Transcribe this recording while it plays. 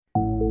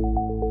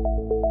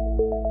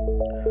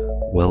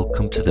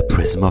Welcome to the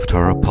Prism of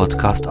Torah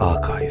podcast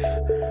archive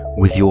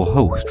with your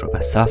host, Rabbi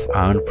Asaf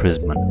Aaron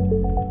Prisman.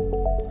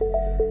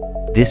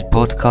 This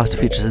podcast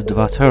features a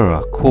Dvar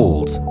Torah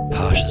called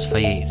Parshas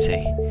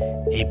Vayeitzei,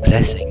 a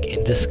blessing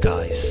in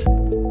disguise.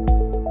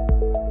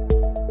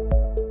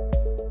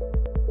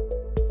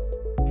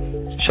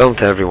 Shalom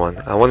to everyone.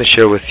 I want to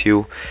share with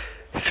you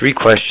 3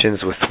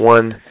 questions with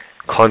one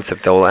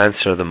concept that will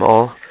answer them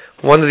all.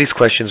 One of these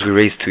questions we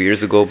raised 2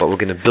 years ago, but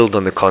we're going to build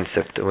on the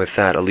concept and with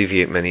that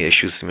alleviate many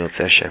issues.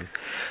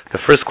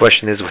 The first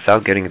question is,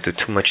 without getting into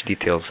too much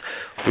details,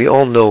 we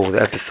all know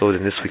the episode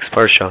in this week's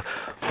Parsha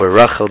where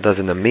Rachel does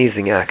an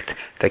amazing act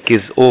that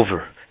gives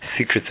over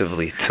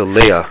secretively to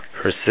Leah,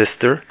 her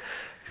sister,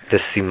 the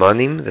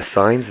simanim, the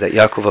signs that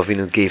Yaakov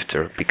Avinu gave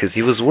to her, because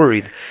he was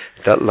worried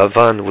that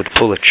Lavan would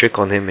pull a trick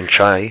on him and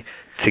try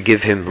to give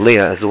him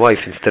Leah as a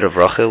wife instead of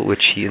Rachel,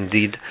 which he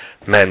indeed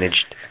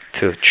managed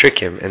to trick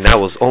him, and that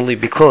was only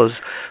because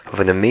of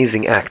an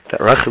amazing act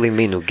that Rachel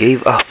Imenu gave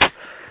up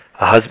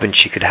a husband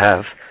she could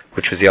have,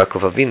 which was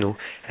Yaakov Avinu,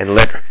 and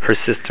let her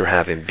sister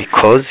have him,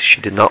 because she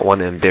did not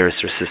want to embarrass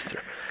her sister.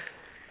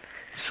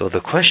 So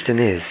the question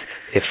is,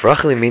 if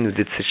Rachel Imenu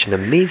did such an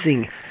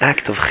amazing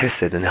act of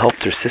chesed and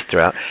helped her sister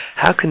out,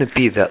 how can it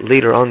be that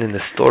later on in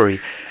the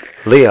story,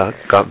 Leah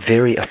got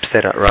very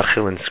upset at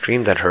Rachel and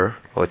screamed at her?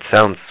 Well, it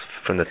sounds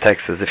from the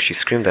text as if she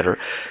screamed at her,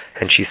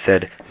 and she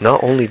said,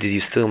 not only did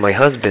you steal my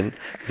husband,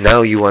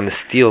 now you want to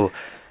steal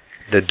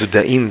the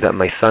dudaim that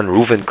my son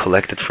Reuven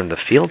collected from the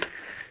field?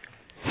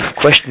 The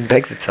question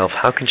begs itself,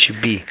 how can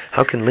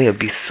Leah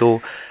be so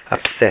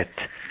upset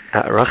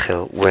at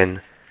Rachel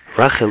when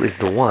Rachel is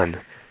the one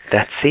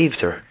that saved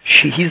her?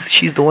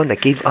 She's the one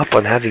that gave up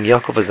on having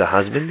Yaakov as a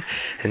husband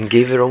and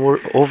gave it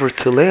over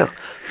to Leah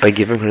by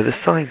giving her the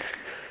signs.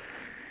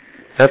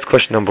 That's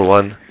question number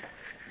 1.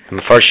 The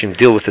Mefarshim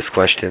deal with this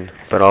question,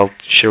 but I'll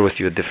share with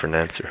you a different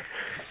answer.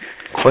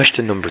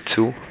 Question number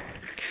 2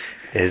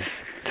 is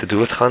to do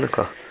with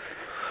Hanukkah.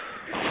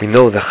 We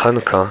know that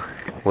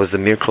Hanukkah was the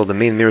miracle, the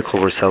main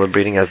miracle we're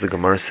celebrating, as the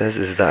Gemara says,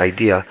 is the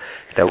idea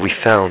that we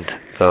found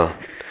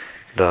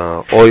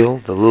the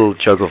oil, the little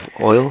jug of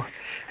oil,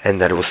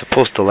 and that it was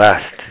supposed to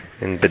last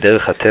in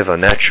Bederech HaTeva.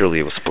 Naturally,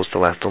 it was supposed to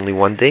last only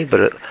 1 day, but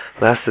it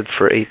lasted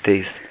for 8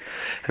 days.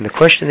 And the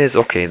question is,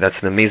 okay, that's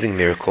an amazing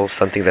miracle,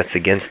 something that's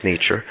against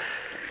nature,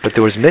 but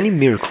there was many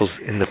miracles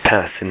in the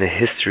past, in the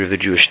history of the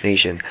Jewish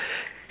nation,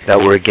 that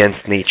were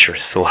against nature.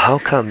 So how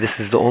come this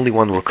is the only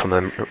one we're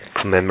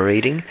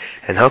commemorating?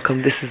 And how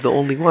come this is the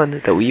only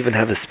one that we even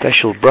have a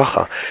special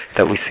bracha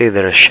that we say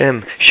that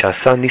Hashem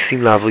shasa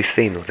nisim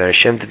la'avliseinu, that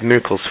Hashem did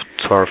miracles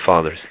to our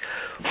fathers?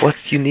 What's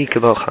unique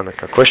about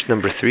Hanukkah? Question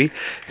number 3,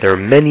 there are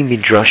many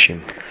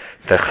midrashim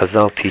that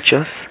Chazal teach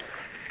us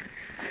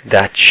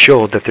that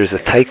show that there's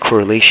a tight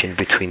correlation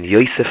between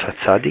Yosef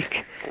HaTzadik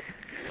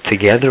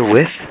together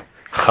with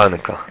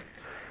Hanukkah.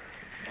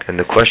 And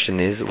the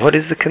question is, what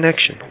is the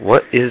connection?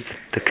 What is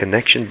the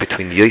connection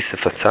between Yosef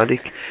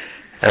HaTzadik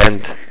and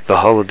the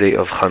holiday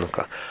of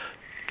Hanukkah?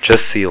 Just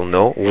so you'll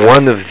know,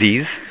 one of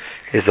these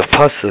is a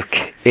pasuk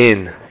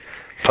in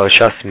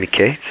Parshas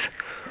Vayeitzei,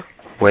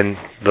 when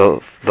the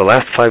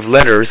last 5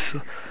 letters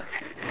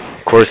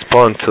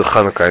correspond to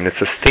Hanukkah, and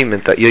it's a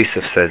statement that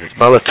Yosef says.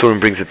 Baal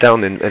HaTurim brings it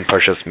down in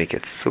Parshas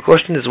Vayeitzei. So the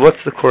question is, what's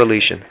the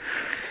correlation?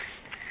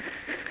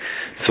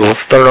 So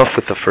we'll start off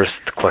with the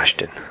first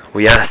question.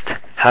 We asked,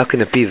 how can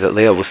it be that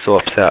Leah was so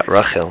upset at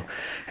Rachel,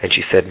 and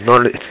she said, no,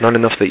 it's not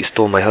enough that you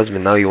stole my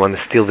husband, now you want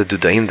to steal the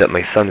dudaim that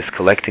my son is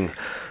collecting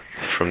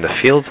from the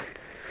field?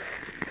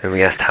 And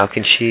we asked, how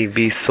can she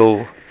be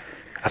so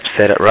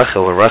upset at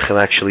Rachel when Rachel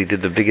actually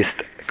did the biggest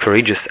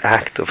courageous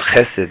act of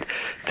chesed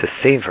to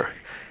save her?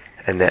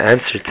 And the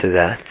answer to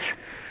that,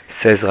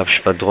 says Rav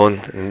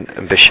Shmadron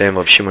and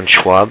B'Shem of Shimon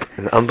Schwab,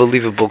 an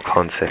unbelievable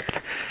concept,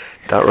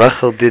 that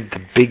Rachel did the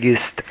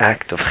biggest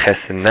act of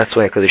chesed, and that's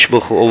why HaKadosh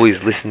Baruch Hu always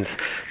listens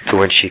to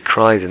when she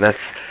cries, and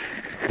that's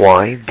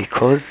why,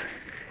 because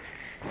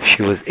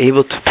she was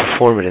able to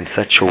perform it in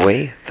such a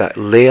way that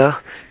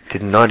Leah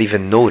did not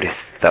even notice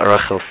that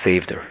Rachel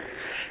saved her.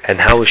 And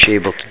how was she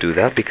able to do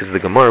that? Because the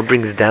Gemara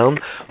brings down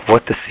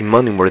what the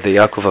simanim were that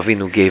Yaakov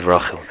Avinu gave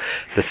Rachel.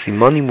 The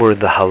simanim were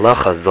the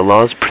halachas, the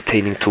laws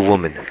pertaining to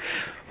women.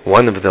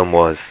 One of them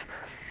was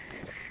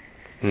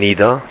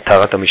Nida,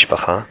 Tarat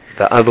HaMishpacha.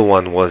 The other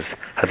one was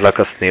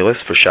Hadlakas Neiros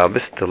for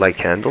Shabbos, to light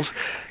candles.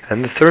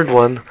 And the third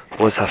one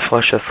was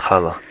Hafrashas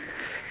Chala.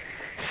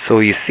 So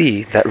you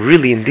see that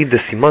really, indeed, the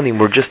simanim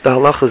were just the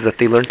halachas that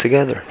they learned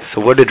together.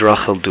 So what did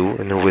Rachel do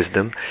in her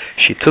wisdom?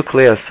 She took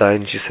Leah aside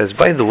and she says,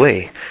 by the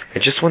way, I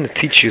just want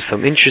to teach you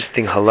some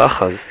interesting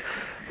halachas,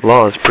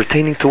 laws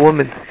pertaining to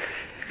women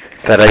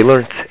that I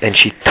learned. And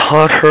she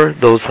taught her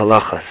those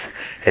halachas.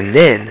 And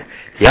then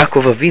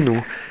Yaakov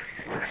Avinu,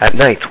 at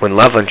night, when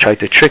Lavan tried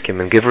to trick him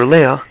and give him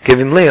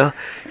Leah,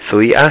 so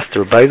he asked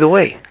her, by the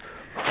way,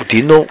 do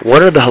you know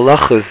what are the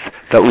halachas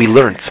that we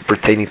learned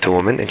pertaining to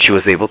women? And she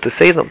was able to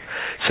say them.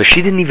 So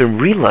she didn't even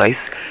realize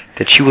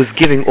that she was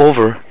giving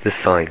over the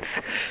signs.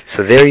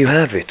 So there you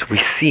have it. We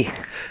see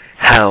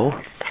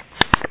how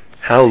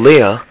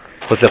Leah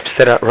was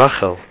upset at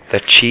Rachel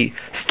that she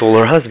stole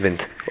her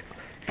husband.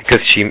 Because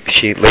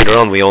she later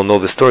on, we all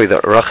know the story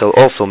that Rachel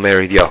also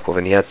married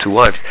Yaakov and he had 2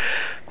 wives.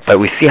 But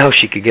we see how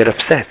she could get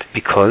upset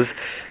because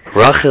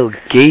Rachel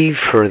gave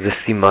her the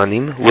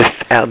simanim,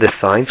 without the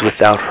signs,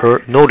 without her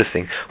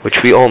noticing, which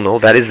we all know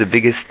that is the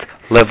biggest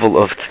level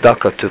of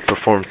tzedakah to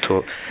perform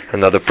to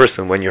another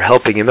person, when you're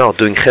helping him out,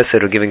 doing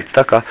chesed or giving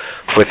tzedakah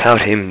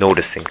without him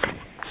noticing.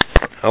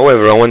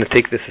 However, I want to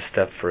take this a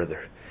step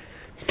further,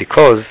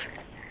 because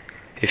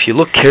if you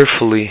look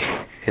carefully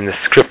in the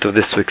script of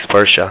this week's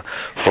parsha,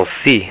 we'll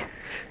see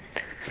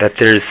that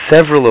there's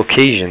several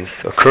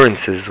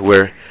occurrences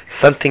where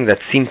something that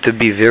seemed to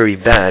be very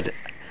bad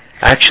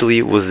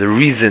actually was the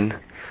reason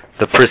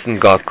the person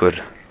got good.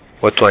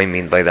 What do I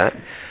mean by that?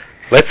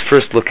 Let's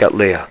first look at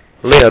Leah.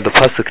 Leah, the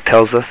pasuk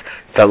tells us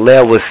that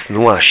Leah was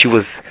snua. She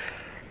was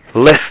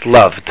less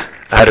loved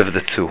out of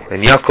the 2,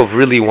 and Yaakov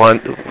really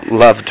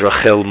loved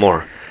Rachel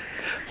more.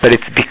 But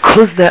it's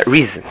because that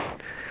reason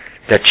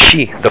that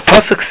the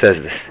pasuk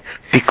says this,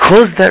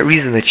 because that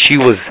reason that she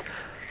was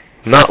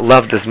not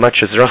loved as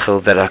much as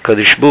Rachel, that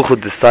HaKadosh Baruch Hu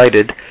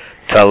decided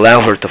to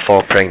allow her to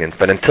fall pregnant.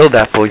 But until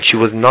that point, she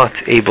was not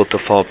able to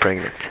fall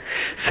pregnant.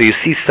 So you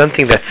see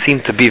something that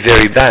seemed to be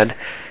very bad,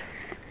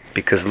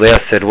 because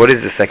Leah said, what is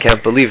this? I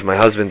can't believe my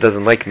husband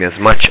doesn't like me as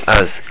much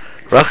as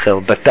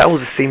Rachel. But that was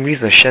the same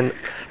reason Hashem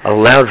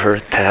allowed her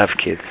to have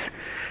kids.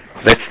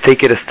 Let's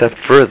take it a step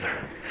further.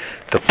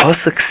 The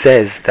pasuk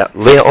says that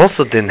Leah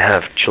also didn't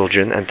have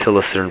children until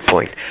a certain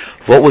point.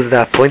 What was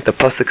that point? The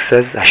pasuk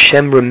says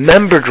Hashem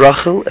remembered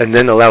Rachel and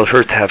then allowed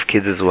her to have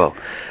kids as well.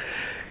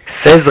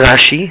 Says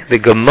Rashi, the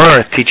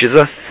Gemara teaches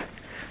us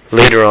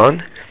later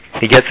on,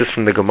 he gets this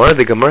from the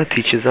Gemara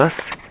teaches us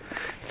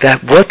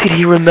that what did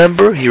he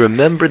remember? He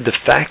remembered the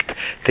fact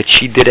that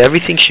she did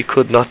everything she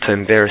could not to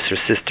embarrass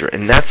her sister,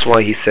 and that's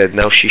why he said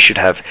now she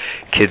should have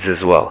kids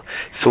as well.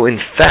 So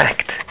in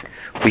fact,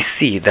 we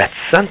see that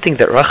something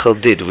that Rachel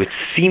did, which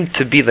seemed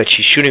to be that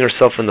she's shooting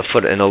herself in the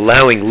foot and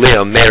allowing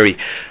Leah marry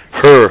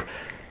her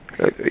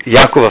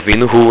Yaakov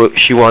Avinu, who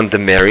she wanted to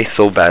marry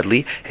so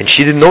badly, and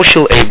she didn't know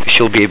she'll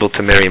be able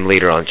to marry him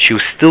later on. She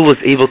still was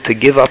able to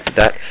give up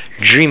that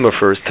dream of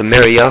hers to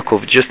marry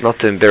Yaakov, just not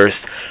to embarrass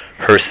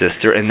her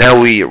sister. And now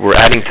we're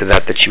adding to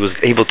that she was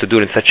able to do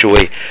it in such a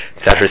way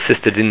that her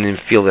sister didn't even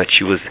feel that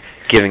she was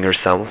giving her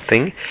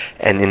something.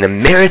 And in the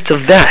merit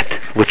of that,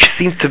 which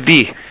seemed to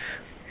be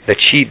that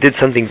she did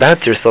something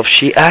bad to herself,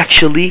 she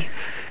actually,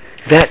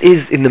 that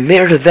is, in the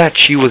merit of that,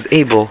 she was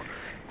able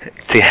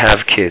to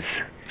have kids.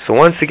 So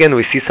once again,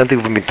 we see something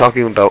we've been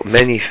talking about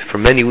for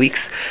many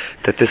weeks,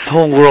 that this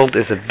whole world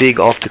is a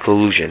big optical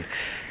illusion.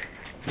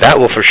 That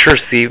we'll for sure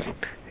see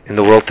in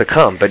the world to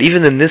come. But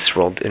even in this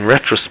world, in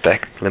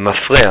retrospect,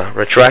 lemafreya,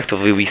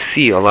 retroactively, we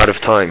see a lot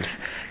of times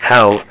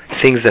how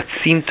things that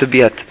seem to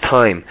be at the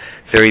time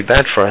very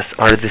bad for us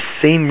are the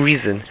same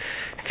reason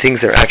things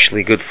are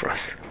actually good for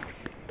us.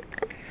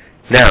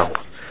 Now,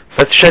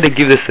 let's try to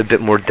give this a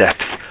bit more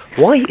depth.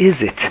 Why is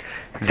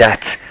it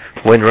that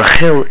when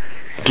Rachel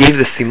gave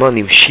the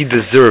simanim, she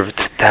deserved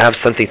to have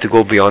something to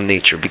go beyond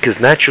nature? Because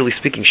naturally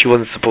speaking, she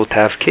wasn't supposed to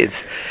have kids.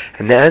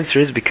 And the answer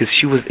is because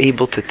she was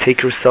able to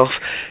take herself,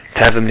 to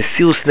have a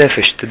mesilus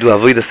nefesh, to do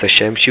avodas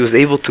Hashem. She was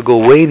able to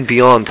go way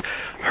beyond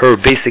her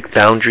basic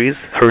boundaries,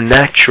 her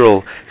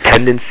natural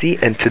tendency,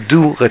 and to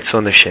do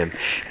Ratzon Hashem.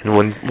 And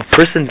when a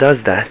person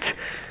does that,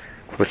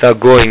 without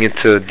going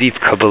into deep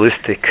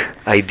Kabbalistic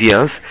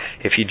ideas,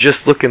 if you just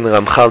look in the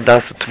Ramchal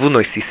Das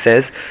Tvunos, he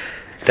says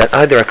that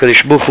either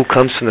HaKadosh Baruch Hu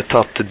comes from the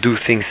top to do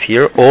things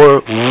here,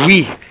 or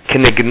we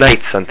can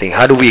ignite something.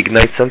 How do we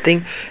ignite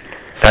something?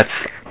 That's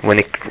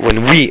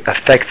when we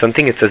affect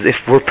something, it's as if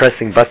we're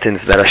pressing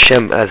buttons that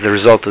Hashem, as a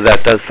result of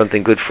that, does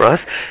something good for us.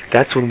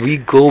 That's when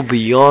we go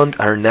beyond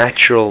our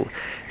natural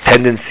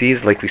tendencies,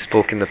 like we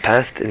spoke in the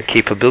past, and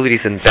capabilities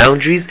and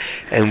boundaries,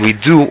 and we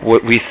do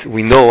what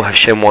we know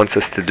Hashem wants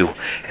us to do.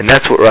 And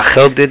that's what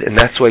Rachel did, and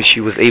that's why she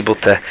was able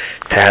to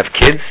have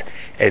kids.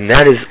 And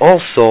that is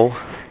also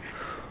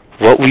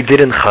what we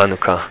did in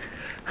Hanukkah.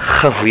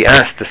 We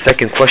asked, the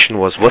second question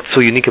was, what's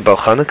so unique about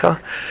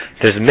Hanukkah?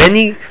 There's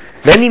many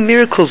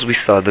miracles we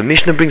saw. The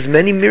Mishnah brings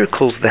many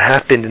miracles that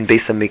happened in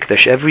Beis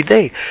HaMikdash every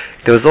day.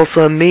 There was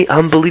also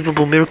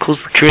unbelievable miracles,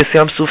 Kriyas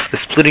Yam Suf, the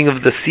splitting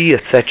of the sea,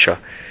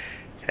 etc.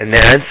 And the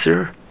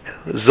answer,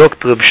 Zogt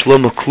Reb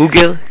Shlomo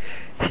Kluger,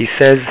 he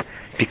says,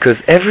 because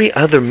every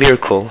other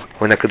miracle,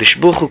 when HaKadosh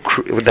Baruch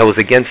Hu, that was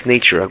against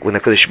nature, when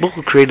HaKadosh Baruch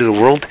Hu created the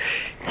world,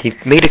 he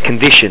made a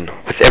condition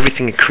with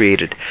everything he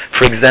created.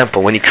 For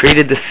example, when he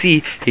created the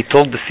sea, he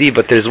told the sea,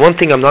 but there's one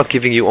thing I'm not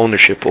giving you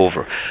ownership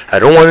over. I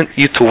don't want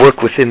you to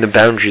work within the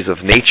boundaries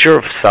of nature,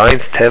 of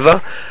science, Teva.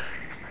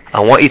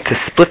 I want you to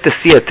split the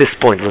sea at this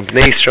point, when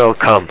Bnei Israel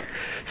come.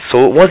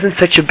 So it wasn't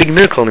such a big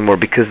miracle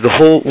anymore, because the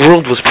whole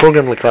world was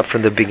programmed like that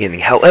from the beginning.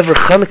 However,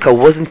 Hanukkah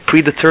wasn't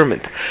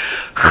predetermined.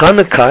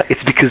 Hanukkah,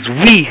 it's because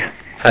we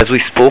as we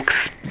spoke,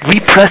 we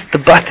pressed the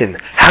button.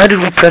 How did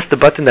we press the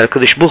button that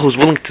HaKadosh Baruch Hu was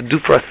willing to do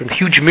for us a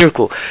huge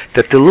miracle,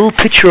 that the little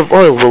pitcher of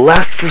oil will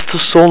last for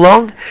so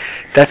long?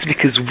 That's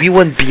because we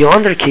went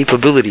beyond our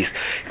capabilities.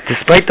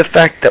 Despite the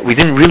fact that we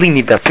didn't really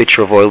need that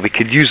pitcher of oil, we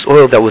could use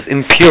oil that was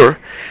impure,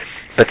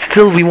 but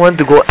still we wanted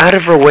to go out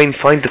of our way and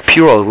find the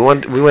pure oil.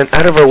 We went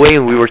out of our way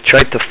and we were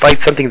trying to fight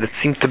something that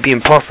seemed to be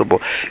impossible.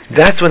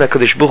 That's when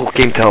HaKadosh Baruch Hu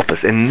came to help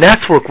us, and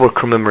that's what we're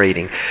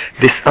commemorating.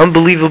 This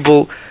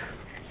unbelievable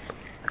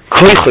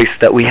koichos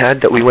that we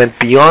had, that we went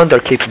beyond our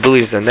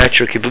capabilities, our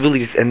natural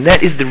capabilities, and that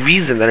is the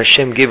reason that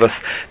Hashem gave us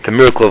the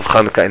miracle of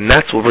Hanukkah, and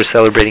that's what we're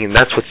celebrating, and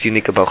that's what's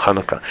unique about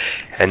Hanukkah.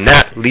 And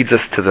that leads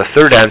us to the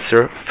third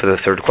answer for the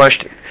third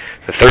question.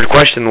 The third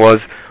question was,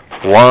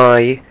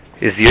 why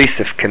is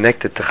Yosef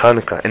connected to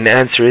Hanukkah? And the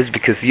answer is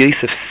because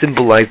Yosef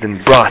symbolized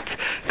and brought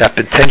that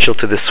potential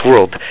to this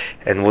world,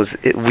 and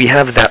we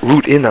have that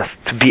root in us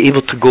to be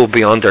able to go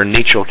beyond our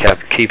natural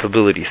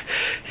capabilities.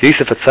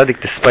 Yosef HaTzadik,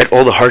 despite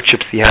all the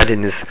hardships he had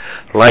in his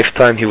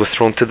lifetime, he was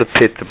thrown to the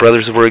pit, the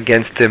brothers were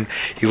against him,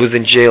 he was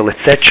in jail,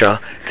 etc.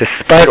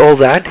 Despite all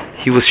that,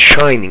 he was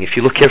shining. If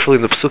you look carefully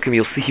in the Psukim,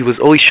 you'll see he was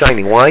always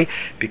shining. Why?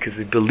 Because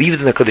he believed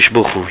in HaKadosh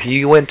Baruch Hu.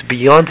 He went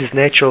beyond his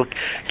natural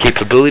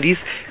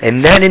capabilities,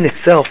 and that in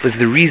itself is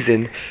the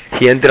reason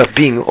he ended up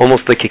being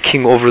almost like a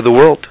king over the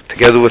world,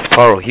 together with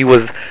Paro. He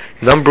was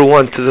number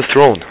one to the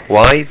throne.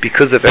 Why?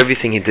 Because of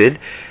everything he did.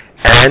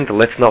 And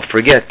let's not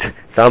forget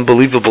the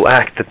unbelievable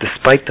act that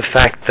despite the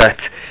fact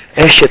that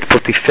Eshet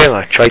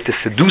Potifera tried to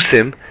seduce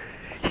him,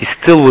 he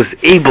still was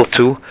able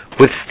to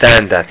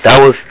withstand that.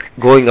 That was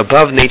going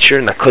above nature,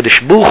 and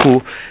HaKadosh Baruch Hu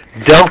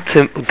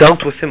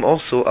dealt with him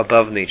also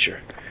above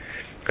nature.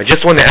 I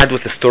just want to add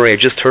with a story I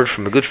just heard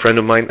from a good friend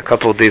of mine a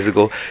couple of days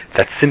ago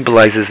that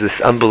symbolizes this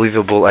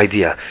unbelievable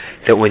idea,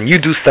 that when you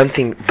do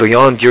something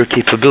beyond your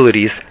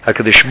capabilities,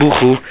 HaKadosh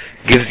Baruch Hu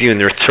gives you in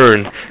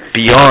return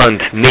beyond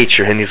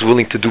nature, and He's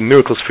willing to do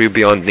miracles for you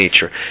beyond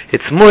nature.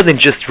 It's more than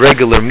just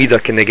regular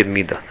midah keneged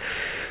midah.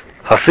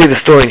 I'll say the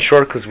story in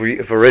short because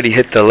we've already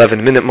hit the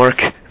 11-minute mark.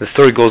 The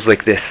story goes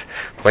like this.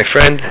 My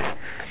friend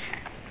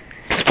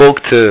spoke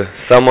to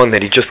someone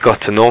that he just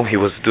got to know. He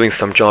was doing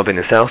some job in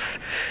his house,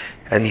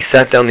 and he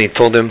sat down and he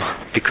told him,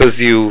 because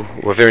you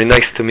were very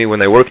nice to me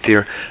when I worked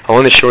here, I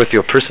want to share with you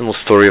a personal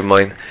story of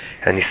mine.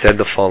 And he said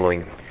the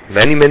following.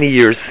 Many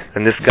years,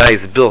 and this guy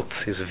is built,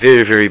 he's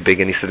very, very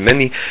big, and he said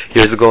many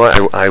years ago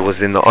I was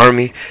in the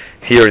army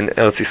here in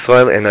Eretz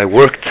Yisrael, and I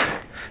worked,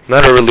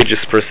 not a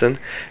religious person,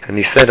 and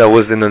he said I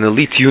was in an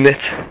elite unit,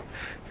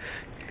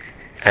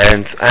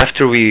 and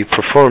after we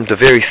performed a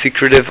very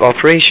secretive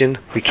operation,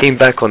 we came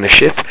back on the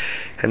ship,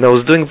 and I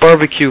was doing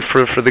barbecue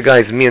for the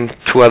guys. Me and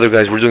two other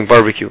guys were doing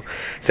barbecue.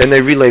 Then I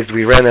realized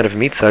we ran out of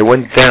meat, so I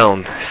went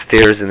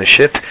downstairs in the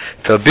ship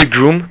to a big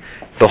room.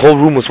 The whole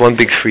room was one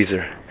big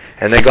freezer,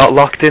 and I got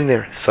locked in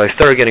there. So I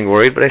started getting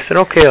worried, but I said,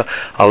 okay,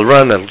 I'll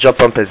run, I'll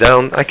jump up and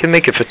down. I can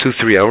make it for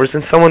 2-3 hours,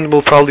 and someone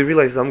will probably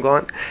realize I'm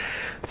gone.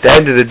 At the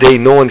end of the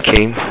day, no one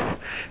came,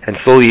 and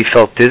slowly he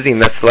felt dizzy,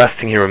 and that's the last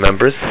thing he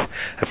remembers.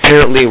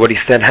 Apparently what he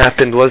said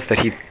happened was that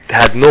he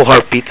had no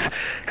heartbeats,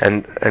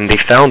 and they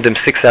found him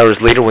 6 hours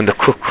later when the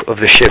cook of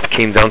the ship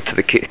came down to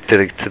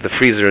the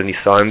freezer and he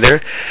saw him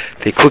there.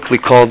 They quickly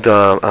called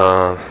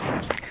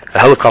a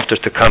helicopter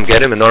to come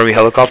get him, an army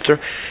helicopter,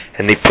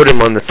 and they put him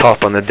on the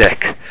top, on the deck.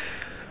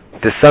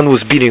 The sun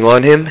was beating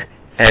on him,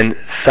 and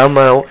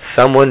somehow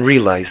someone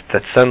realized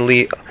that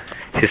suddenly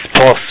his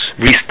pulse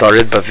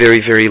restarted, but very,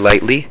 very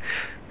lightly.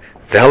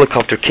 The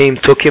helicopter came,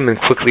 took him, and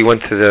quickly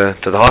went to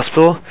the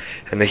hospital,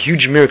 and a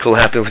huge miracle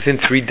happened.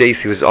 Within 3 days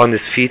he was on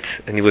his feet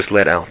and he was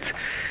let out.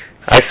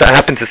 I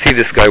happened to see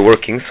this guy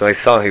working, so I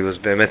saw he was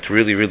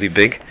really, really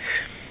big.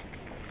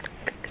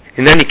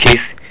 In any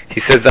case,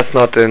 he says that's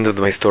not the end of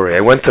my story.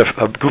 I went to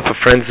a group of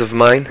friends of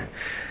mine,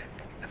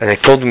 and I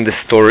told them this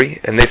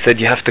story, and they said,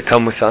 you have to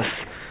come with us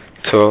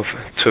to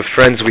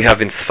friends we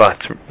have in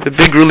Tzfat. The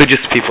big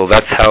religious people,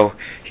 that's how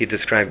he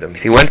described them.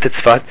 He went to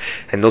Tzfat,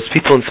 and those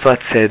people in Tzfat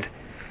said,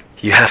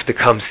 you have to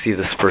come see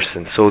this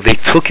person. So they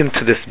took him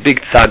to this big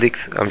tzaddik.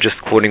 I'm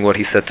just quoting what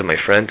he said to my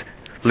friend,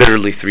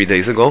 literally 3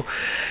 days ago.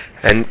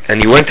 And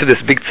he went to this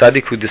big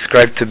tzaddik who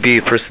described to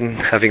be a person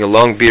having a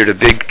long beard, a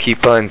big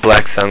kippah, and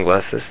black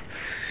sunglasses.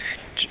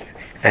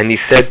 And he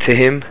said to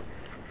him,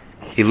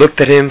 he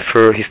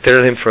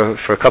stared at him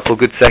for a couple of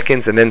good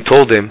seconds, and then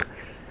told him,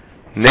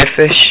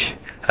 Nefesh,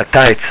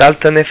 ata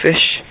etzalta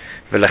nefesh,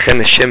 v'lachen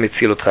Hashem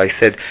etzil otcha. He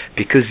said,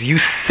 because you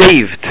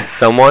saved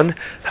someone,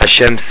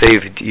 Hashem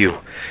saved you.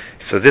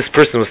 So this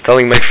person was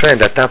telling my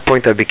friend, at that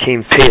point I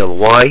became pale.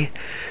 Why?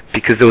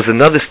 Because there was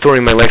another story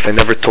in my life I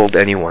never told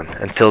anyone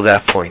until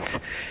that point.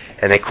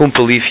 And I couldn't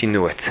believe he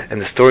knew it.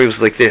 And the story was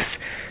like this.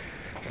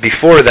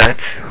 Before that,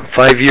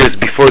 5 years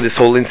before this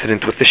whole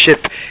incident with the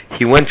ship,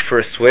 he went for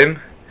a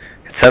swim.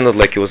 It sounded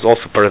like it was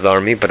also part of the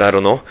army, but I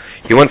don't know.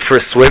 He went for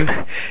a swim,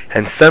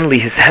 and suddenly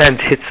his hand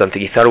hit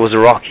something. He thought it was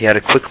a rock. He had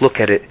a quick look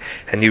at it,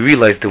 and he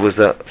realized there was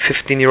a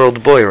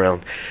 15-year-old boy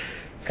around.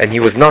 and he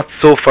was not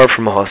so far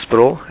from a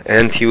hospital,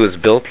 and he was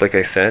built, like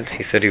I said.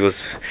 He said he was...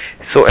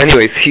 So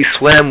anyways, he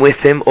swam with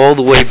him all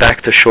the way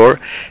back to shore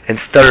and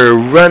started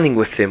running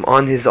with him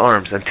on his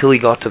arms until he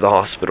got to the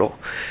hospital.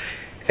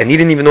 And he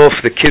didn't even know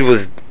if the kid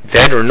was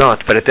dead or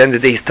not, but at the end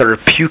of the day he started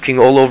puking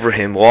all over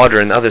him, water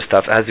and other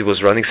stuff as he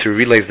was running, so he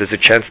realized there's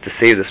a chance to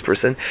save this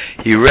person.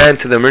 He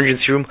ran to the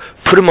emergency room,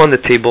 put him on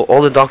the table,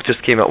 all the doctors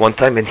came at one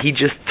time, and he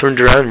just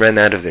turned around and ran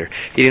out of there.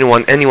 He didn't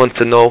want anyone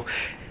to know,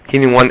 he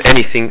didn't want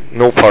anything,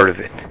 no part of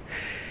it.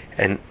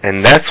 And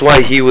that's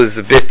why he was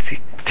a bit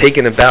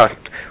taken aback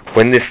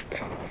when this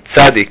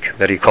tzaddik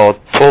that he called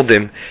told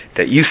him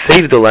that you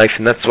saved a life,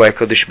 and that's why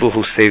HaKadosh Baruch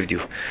Hu saved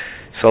you.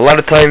 So a lot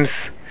of times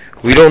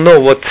we don't know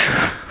what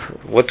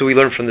do we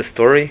learn from this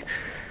story.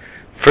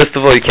 First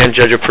of all, you can't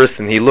judge a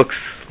person. He looks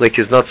like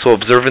he's not so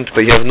observant,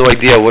 but you have no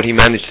idea what he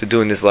managed to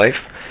do in his life.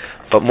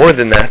 But more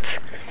than that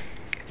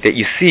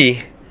you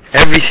see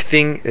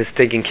everything is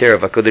taken care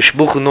of. HaKadosh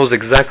Baruch Hu knows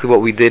exactly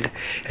what we did,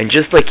 and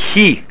just like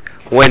he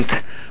went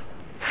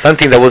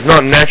something that was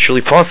not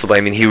naturally possible. I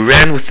mean, he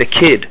ran with the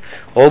kid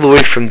all the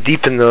way from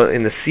deep in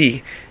the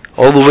sea,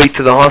 all the way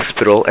to the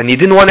hospital, and he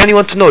didn't want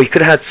anyone to know. He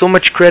could have had so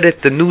much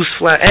credit, the news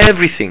flat,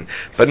 everything.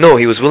 But no,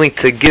 he was willing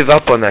to give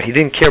up on that. He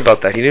didn't care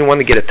about that. He didn't want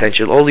to get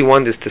attention. All he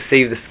wanted is to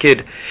save this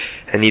kid,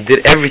 and he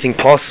did everything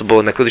possible,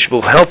 and HaKadosh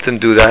Baruch Hu helped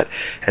him do that,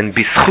 and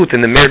bischut,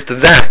 in the merit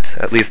of that,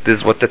 at least this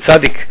is what the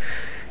tzaddik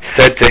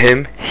said to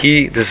him,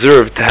 he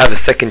deserved to have a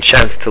second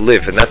chance to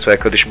live, and that's why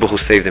HaKadosh Baruch Hu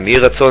saved him. Yeh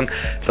Ratzon,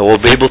 that we'll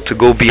be able to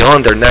go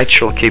beyond our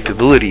natural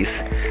capabilities,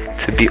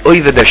 to be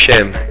Oved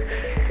Hashem,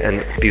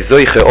 and be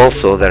Zoiche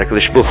also that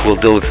HaKadosh Baruch Hu will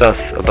deal with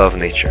us above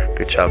nature.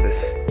 Good Shabbos.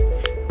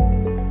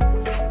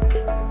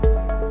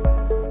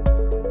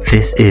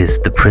 This is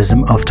the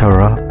Prism of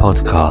Torah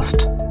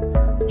podcast.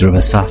 Rabbi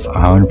Asaf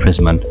Aaron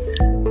Prisman.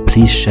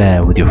 Please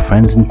share with your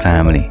friends and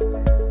family.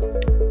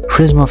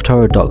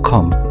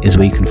 prismoftorah.com is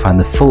where you can find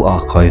the full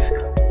archive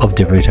of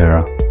Divrei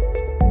Torah.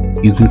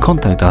 You can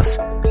contact us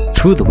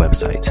through the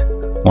website.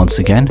 Once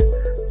again,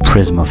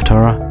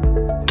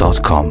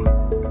 prismoftorah.com.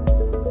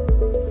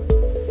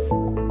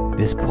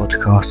 This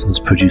podcast was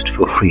produced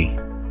for free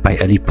by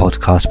Eli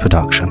Podcast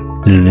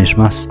Production.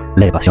 L'Nishmas,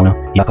 Le'Bas Yona,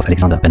 Yaakov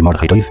Alexander ben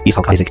Mordechai Doiv,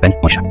 Yitzchak Isaac ben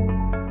Moshe.